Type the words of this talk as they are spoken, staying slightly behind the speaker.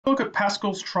Look at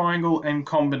Pascal's triangle and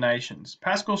combinations.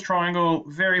 Pascal's triangle,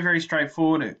 very, very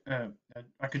straightforward.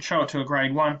 I could show it to a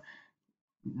grade 1.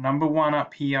 Number 1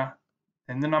 up here,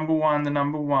 then the number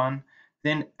 1,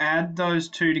 then add those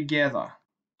two together.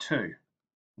 2,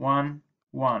 1,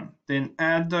 1. Then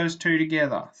add those two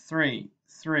together. 3,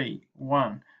 3,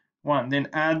 1, 1. Then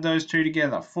add those two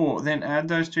together. 4. Then add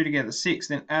those two together. 6.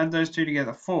 Then add those two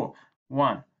together. 4,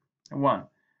 1, 1,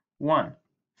 1,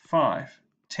 5,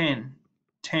 10,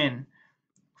 10,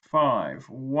 5,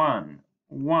 1,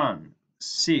 1,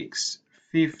 6,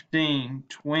 15,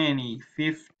 20,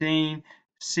 15,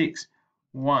 6,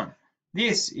 1.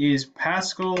 This is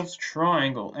Pascal's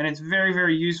triangle, and it's very,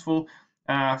 very useful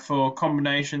for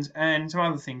combinations and some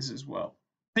other things as well.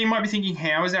 So you might be thinking,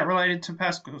 how is that related to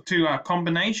Pascal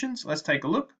combinations? Let's take a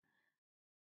look.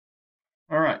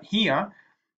 All right, here,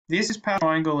 this is Pascal's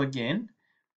triangle again.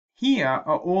 Here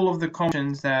are all of the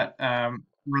combinations that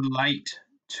relate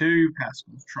to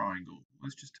Pascal's triangle.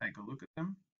 Let's just take a look at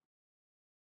them.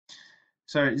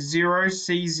 So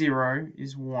 0C0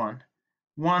 is 1.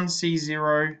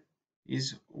 1C0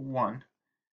 is 1.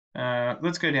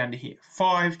 Let's go down to here.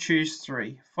 5 choose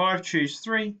 3. 5 choose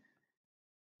 3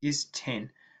 is 10.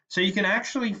 So you can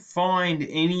actually find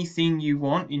anything you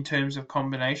want in terms of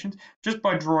combinations just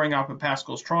by drawing up a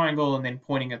Pascal's triangle and then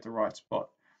pointing at the right spot.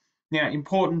 Now,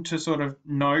 important to sort of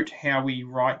note how we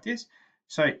write this.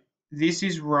 So this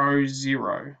is row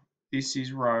 0. This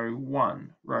is row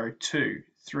 1, row 2,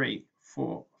 3,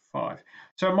 4, 5.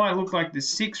 So it might look like there's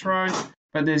 6 rows,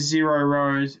 but there's 0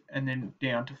 rows and then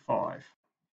down to 5.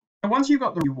 And once you've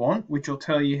got the you want, which will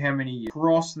tell you how many you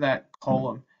cross that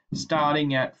column,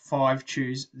 starting at 5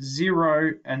 choose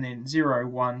 0, and then 0,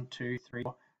 1, 2, 3,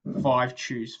 4, 5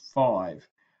 choose 5.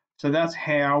 So that's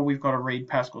how we've got to read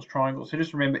Pascal's triangle. So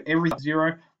just remember, everything's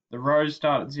 0, the rows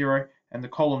start at 0, and the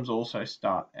columns also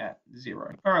start at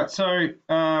 0. All right, so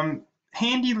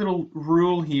handy little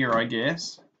rule here, I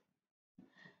guess,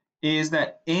 is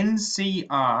that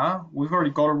NCR, we've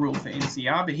already got a rule for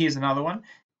NCR, but here's another one.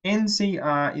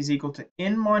 NCR is equal to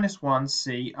n minus 1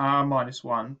 CR minus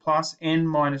 1 plus n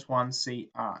minus 1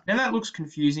 CR. Now that looks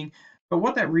confusing, but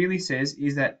what that really says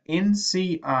is that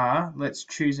NCR, let's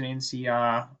choose an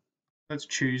NCR, let's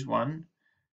choose one,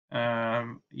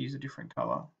 use a different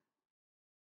color.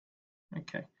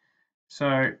 Okay,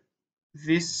 so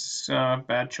this,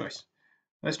 bad choice.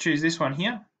 Let's choose this one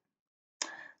here.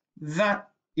 That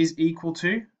is equal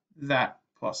to that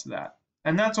plus that.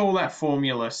 And that's all that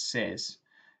formula says.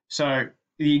 So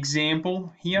the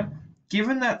example here,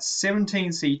 given that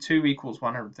 17C2 equals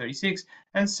 136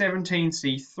 and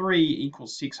 17C3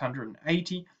 equals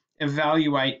 680,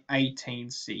 evaluate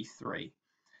 18C3.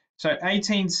 So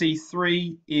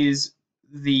 18C3 is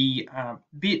the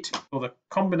bit or the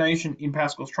combination in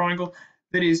Pascal's triangle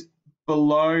that is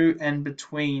below and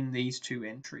between these two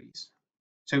entries.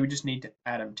 So we just need to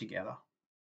add them together.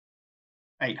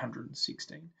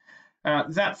 816.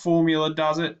 That formula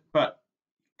does it, but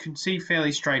you can see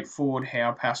fairly straightforward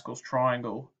how Pascal's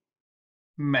triangle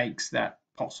makes that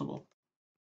possible.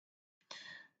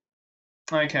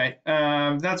 Okay,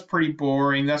 that's pretty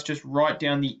boring. That's just write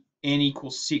down the n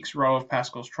equals 6 row of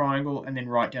Pascal's triangle and then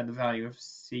write down the value of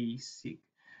 6C3.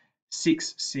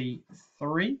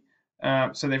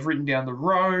 So they've written down the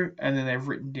row and then they've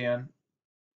written down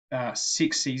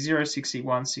 6C0, 6C1,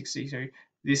 6C2.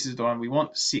 This is the one we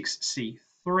want,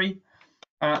 6C3.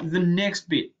 The next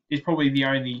bit is probably the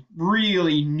only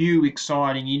really new,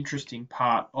 exciting, interesting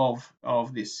part of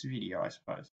this video, I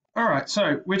suppose. All right,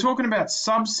 so we're talking about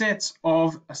subsets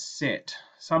of a set.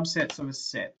 Subsets of a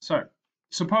set. So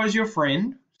suppose your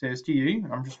friend says to you,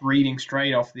 I'm just reading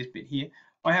straight off this bit here,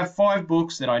 I have 5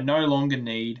 books that I no longer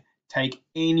need. Take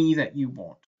any that you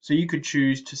want. So you could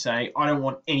choose to say, I don't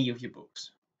want any of your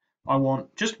books. I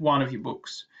want just one of your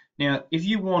books. Now, if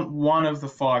you want one of the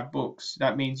 5 books,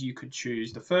 that means you could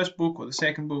choose the first book or the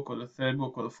second book or the third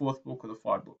book or the fourth book or the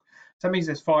 5th book. So that means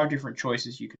there's 5 different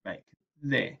choices you could make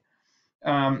there.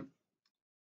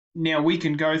 Now we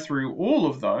can go through all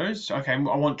of those. Okay, I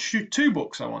want 2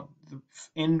 books. I want the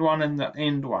end one and the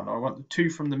end one. Or I want the 2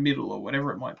 from the middle or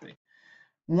whatever it might be.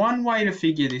 One way to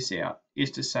figure this out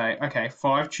is to say, okay,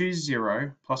 5 choose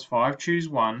 0 plus 5 choose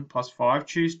 1 plus 5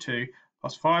 choose 2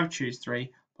 plus 5 choose 3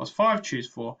 plus 5 choose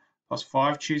 4 plus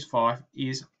 5 choose 5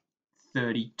 is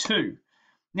 32.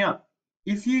 Now,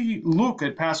 if you look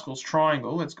at Pascal's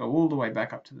triangle, let's go all the way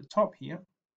back up to the top here.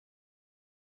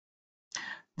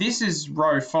 This is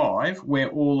row 5 where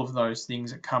all of those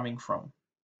things are coming from.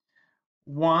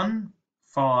 1,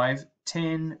 5,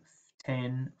 10,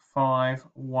 10, 5,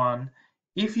 1.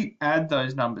 If you add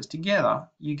those numbers together,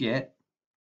 you get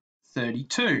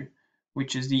 32.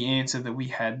 which is the answer that we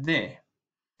had there.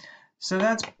 So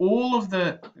that's all of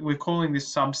we're calling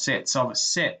this subsets of a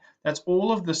set. That's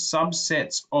all of the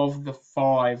subsets of the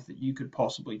 5 that you could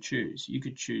possibly choose. You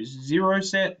could choose 0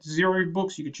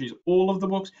 books, you could choose all of the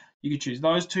books, you could choose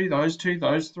those 2, those 2,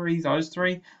 those 3, those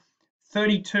 3.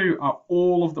 32 are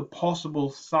all of the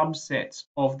possible subsets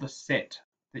of the set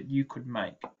that you could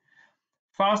make.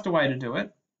 Faster way to do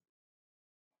it.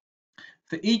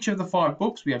 For each of the 5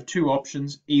 books, we have 2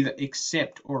 options, either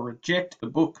accept or reject the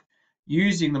book.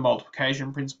 Using the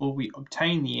multiplication principle, we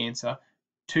obtain the answer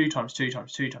 2 times 2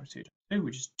 times 2 times 2 times 2,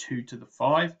 which is 2 to the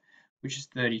 5, which is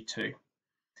 32.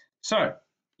 So,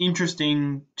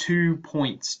 interesting 2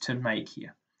 points to make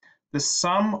here. The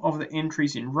sum of the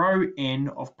entries in row n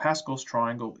of Pascal's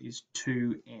triangle is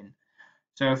 2n.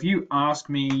 So if you ask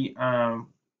me the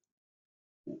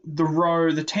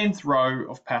 10th row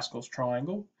of Pascal's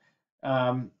triangle,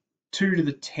 2 to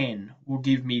the 10 will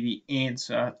give me the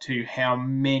answer to how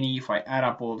many if I add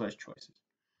up all those choices.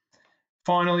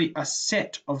 Finally, a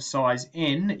set of size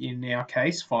n, in our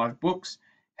case 5 books,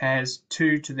 has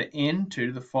 2 to the n, 2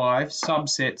 to the 5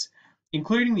 subsets,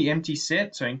 including the empty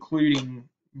set, so including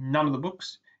none of the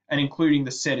books, and including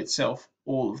the set itself,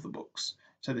 all of the books.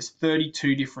 So there's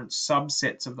 32 different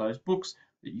subsets of those books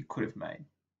that you could have made.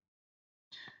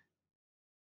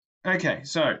 Okay,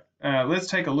 so let's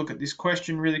take a look at this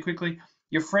question really quickly.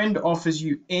 Your friend offers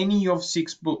you any of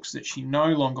 6 books that she no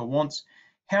longer wants.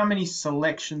 How many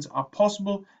selections are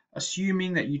possible,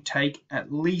 assuming that you take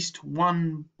at least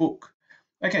 1 book?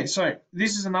 Okay, so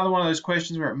this is another one of those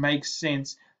questions where it makes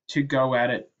sense to go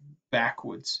at it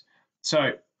backwards.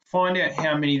 So find out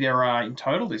how many there are in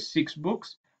total. There's 6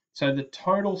 books. So the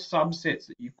total subsets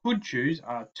that you could choose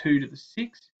are 2 to the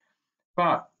 6.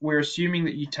 But we're assuming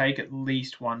that you take at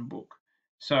least 1 book.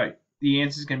 So the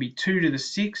answer is going to be 2 to the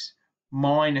 6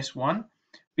 minus 1,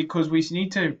 because we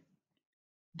need to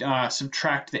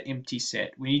subtract the empty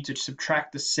set. We need to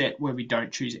subtract the set where we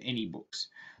don't choose any books.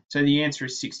 So the answer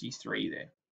is 63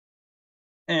 there.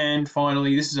 And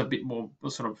finally, this is a bit more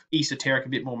sort of esoteric, a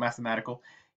bit more mathematical.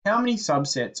 How many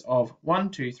subsets of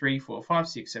 1, 2, 3, 4, 5,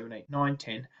 6, 7, 8, 9,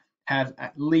 10 have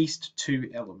at least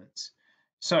 2 elements?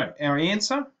 So our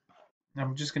answer,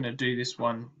 I'm just going to do this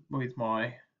one with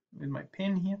my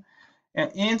pen here.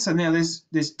 Our answer, now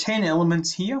there's 10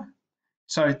 elements here.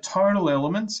 So total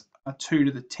elements are 2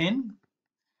 to the 10,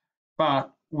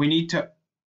 but we need to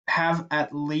have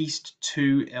at least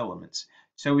 2 elements.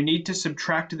 So we need to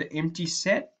subtract the empty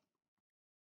set,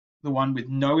 the one with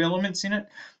no elements in it,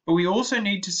 but we also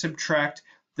need to subtract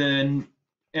the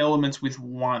elements with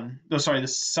the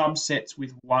subsets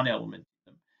with 1 element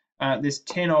in them. There's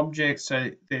 10 objects, so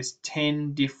there's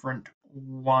 10 different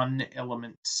 1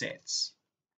 element sets.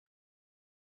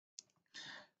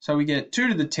 So we get 2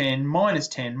 to the 10 minus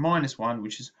 1,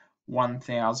 which is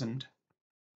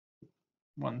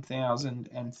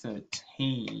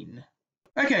 1013.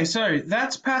 Okay, so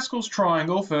that's Pascal's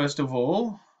triangle, first of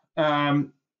all.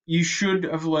 You should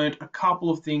have learned a couple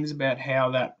of things about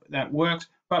how that works,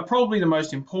 but probably the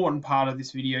most important part of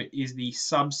this video is the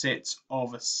subsets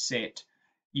of a set.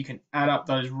 You can add up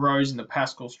those rows in the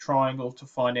Pascal's triangle to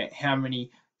find out how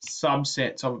many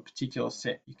subsets of a particular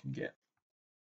set you can get.